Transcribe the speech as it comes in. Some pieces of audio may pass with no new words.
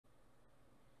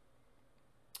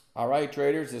All right,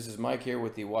 traders, this is Mike here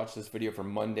with the watch list video for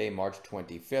Monday, March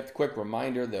 25th. Quick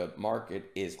reminder, the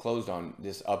market is closed on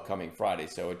this upcoming Friday,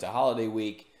 so it's a holiday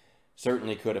week.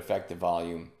 Certainly could affect the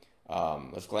volume.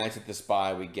 Let's glance at the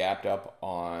SPY. We gapped up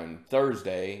on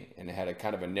Thursday and it had a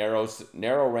kind of a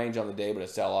narrow range on the day, but a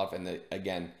sell-off, and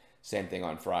again, same thing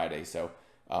on Friday. So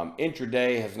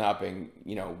intraday has not been,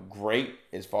 great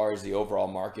as far as the overall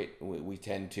market. We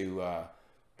tend to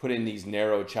put in these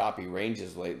narrow, choppy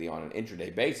ranges lately on an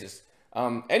intraday basis.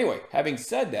 Anyway, having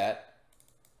said that,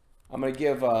 I'm going to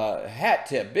give a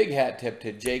big hat tip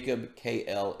to Jacob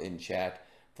KL in chat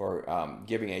for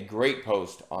giving a great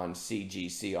post on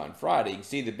CGC on Friday. You can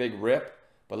see the big rip,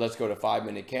 but let's go to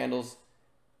 5-minute candles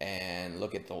and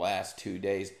look at the last 2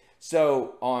 days.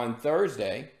 So on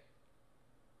Thursday,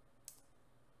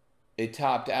 it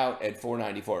topped out at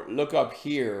 494. Look up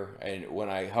here, and when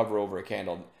I hover over a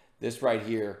candle, this right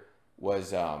here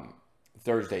was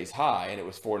Thursday's high, and it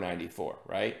was 494,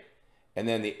 right? And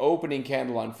then the opening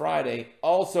candle on Friday,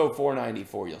 also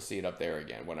 494. You'll see it up there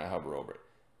again when I hover over it.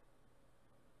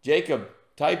 Jacob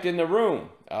typed in the room,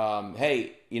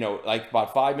 hey, like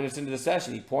about 5 minutes into the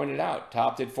session, he pointed out,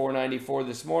 topped at 494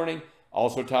 this morning,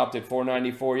 also topped at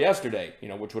 494 yesterday,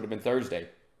 which would have been Thursday,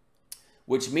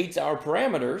 which meets our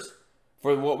parameters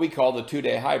for what we call the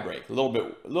 2-day high break. A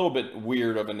little bit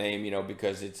weird of a name,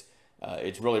 because it's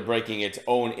really breaking its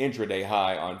own intraday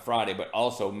high on Friday, but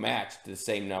also matched the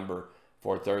same number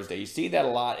for Thursday. You see that a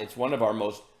lot. It's one of our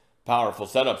most powerful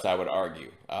setups, I would argue.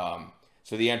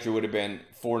 So the entry would have been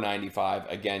 495.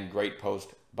 Again, great post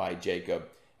by Jacob.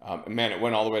 Man, it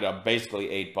went all the way to basically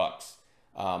 $8.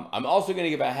 I'm also going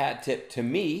to give a hat tip to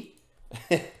me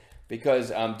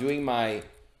because I'm doing my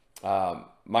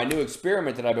my new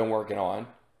experiment that I've been working on.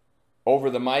 Over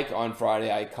the mic on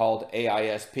Friday, I called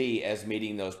AISP as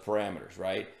meeting those parameters,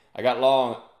 right? I got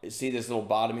long, see this little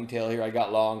bottoming tail here? I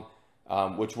got long,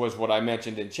 which was what I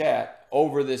mentioned in chat,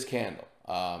 over this candle.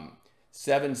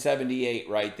 778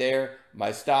 right there.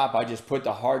 My stop, I just put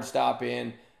the hard stop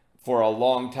in for a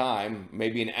long time,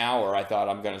 maybe an hour. I thought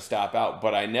I'm going to stop out,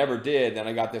 but I never did. Then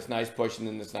I got this nice push and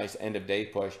then this nice end of day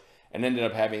push and ended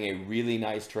up having a really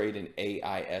nice trade in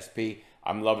AISP.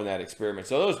 I'm loving that experiment.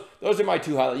 So those are my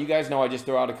two highlights. You guys know I just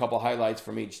throw out a couple highlights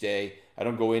from each day. I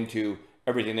don't go into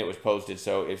everything that was posted.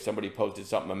 So if somebody posted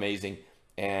something amazing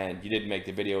and you didn't make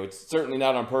the video, it's certainly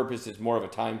not on purpose. It's more of a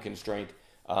time constraint.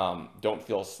 Don't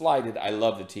feel slighted. I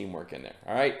love the teamwork in there.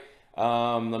 All right.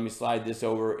 Let me slide this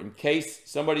over in case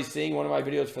somebody's seeing one of my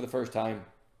videos for the first time.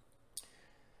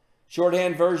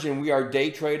 Shorthand version, we are day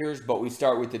traders, but we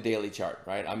start with the daily chart,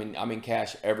 right? I'm in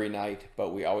cash every night,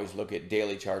 but we always look at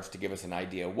daily charts to give us an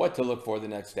idea of what to look for the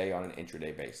next day on an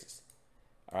intraday basis.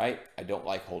 All right, I don't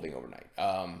like holding overnight.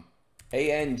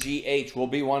 ANGH will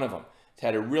be one of them. It's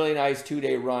had a really nice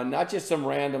 2-day run, not just some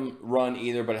random run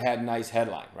either, but it had a nice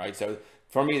headline, right? So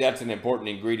for me, that's an important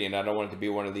ingredient. I don't want it to be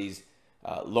one of these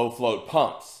low float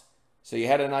pumps. So you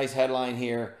had a nice headline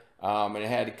here. And it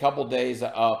had a couple days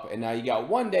up, and now you got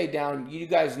 1 day down. You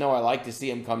guys know I like to see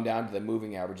them come down to the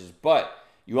moving averages, but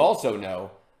you also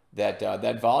know that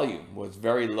that volume was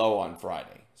very low on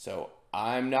Friday. So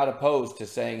I'm not opposed to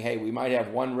saying, hey, we might have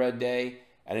one red day,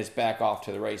 and it's back off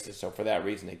to the races. So for that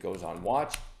reason, it goes on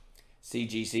watch.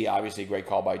 CGC, obviously, great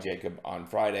call by Jacob on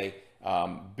Friday.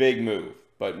 Big move,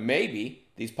 but maybe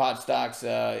these pot stocks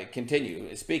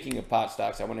continue. Speaking of pot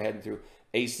stocks, I went ahead and threw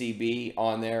ACB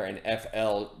on there and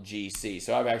FLGC.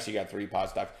 So I've actually got 3 pot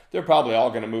stocks. They're probably all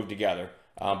going to move together,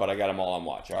 but I got them all on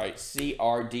watch. All right,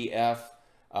 CRDF.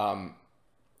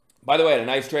 By the way, I had a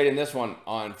nice trade in this one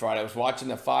on Friday. I was watching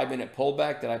the 5-minute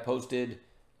pullback that I posted.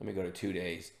 Let me go to 2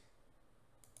 days.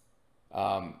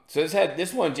 So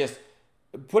this one just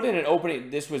put in an opening.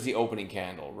 This was the opening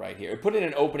candle right here. It put in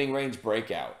an opening range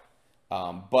breakout,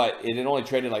 but it had only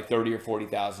traded like 30 or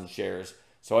 40,000 shares.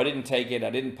 So I didn't take it, I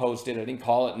didn't post it, I didn't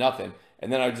call it, nothing.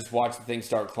 And then I just watched the thing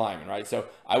start climbing, right? So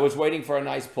I was waiting for a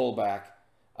nice pullback.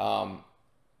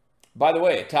 By the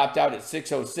way, it topped out at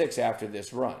 606 after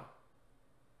this run.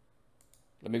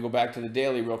 Let me go back to the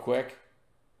daily real quick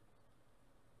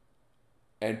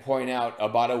and point out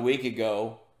about a week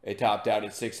ago, it topped out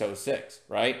at 606,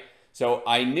 right? So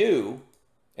I knew,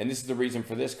 and this is the reason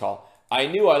for this call, I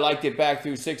knew I liked it back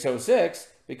through 606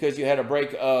 because you had a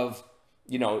break of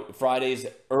Friday's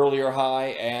earlier high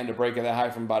and a break of that high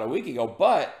from about a week ago,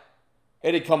 but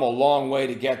it had come a long way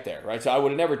to get there, right? So I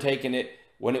would have never taken it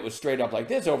when it was straight up like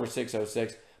this over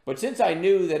 606. But since I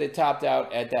knew that it topped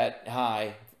out at that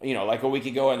high, like a week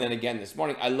ago and then again this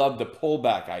morning, I love the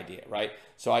pullback idea, right?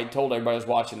 So I told everybody I was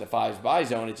watching the 5s buy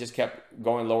zone. It just kept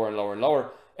going lower and lower and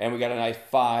lower. And we got a nice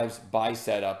 5s buy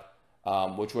setup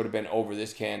which would have been over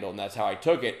this candle, and that's how I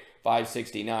took it,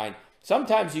 569.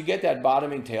 Sometimes you get that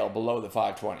bottoming tail below the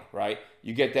 520, right?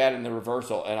 You get that in the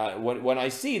reversal, and when I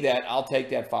see that, I'll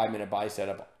take that 5-minute buy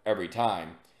setup every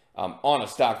time on a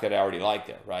stock that I already like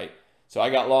there, right? So I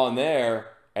got long there,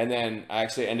 and then I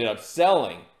actually ended up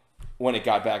selling when it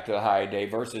got back to the high of day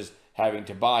versus having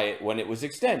to buy it when it was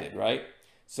extended, right?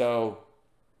 So,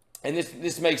 and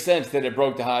this makes sense that it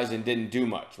broke the highs and didn't do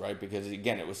much, right? Because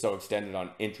again, it was so extended on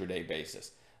intraday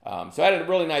basis. So I had a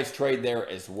really nice trade there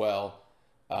as well.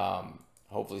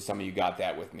 Hopefully some of you got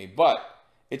that with me, but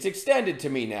it's extended to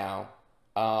me now.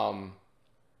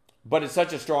 But it's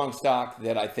such a strong stock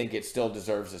that I think it still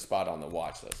deserves a spot on the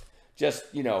watch list. Just,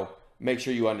 you know, make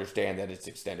sure you understand that it's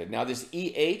extended. Now this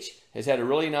EH has had a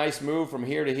really nice move from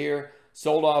here to here,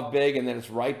 sold off big, and then it's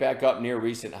right back up near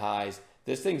recent highs.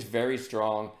 This thing's very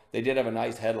strong. They did have a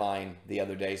nice headline the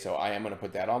other day, so I am going to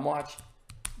put that on watch.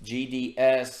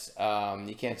 GDS,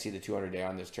 you can't see the 200-day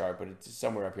on this chart, but it's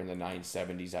somewhere up here in the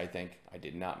 970s, I think. I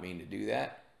did not mean to do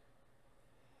that.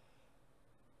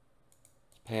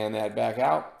 Pan that back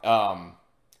out.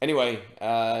 Anyway,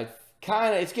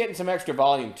 it's getting some extra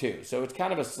volume too, so it's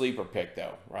kind of a sleeper pick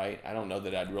though, right? I don't know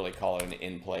that I'd really call it an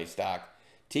in-play stock.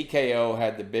 TKO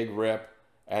had the big rip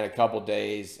and a couple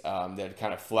days that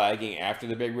kind of flagging after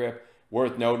the big rip.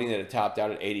 Worth noting that it topped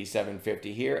out at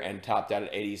 87.50 here and topped out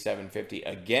at 87.50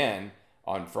 again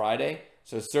on Friday.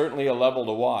 So certainly a level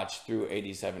to watch through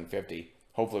 87.50.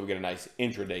 Hopefully we get a nice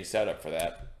intraday setup for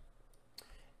that.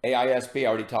 AISP, I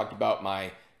already talked about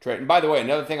my trade. And by the way,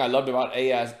 another thing I loved about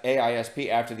AISP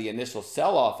after the initial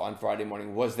sell-off on Friday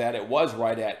morning was that it was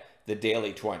right at the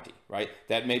daily 20, right?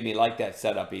 That made me like that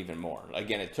setup even more.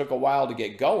 Again, it took a while to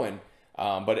get going,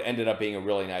 but it ended up being a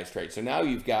really nice trade. So now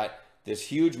you've got this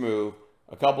huge move,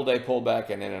 a couple day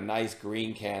pullback, and then a nice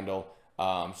green candle.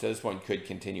 So this one could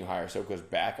continue higher. So it goes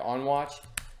back on watch.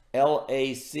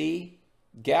 LAC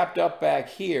gapped up back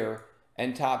here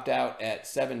and topped out at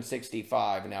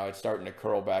 765. Now it's starting to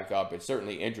curl back up. It's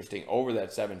certainly interesting over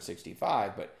that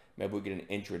 765, but maybe we get an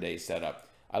intraday setup.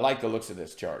 I like the looks of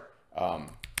this chart.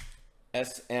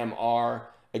 SMR,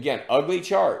 again, ugly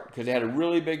chart because it had a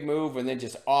really big move and then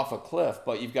just off a cliff,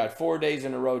 but you've got 4 days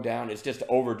in a row down. It's just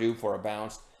overdue for a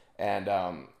bounce, and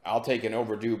I'll take an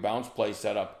overdue bounce play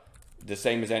setup the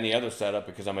same as any other setup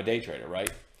because I'm a day trader,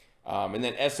 right? And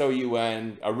then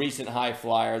SOUN, a recent high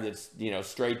flyer that's, you know,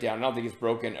 straight down. I don't think it's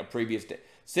broken a previous day.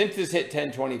 Since this hit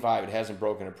 1025, it hasn't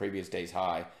broken a previous day's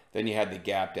high. Then you had the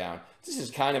gap down. This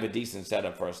is kind of a decent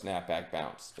setup for a snapback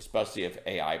bounce, especially if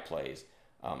AI plays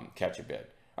catch a bid.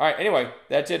 All right, anyway,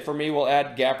 that's it for me. We'll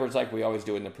add gappers like we always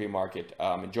do in the pre-market.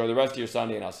 Enjoy the rest of your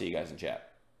Sunday, and I'll see you guys in chat.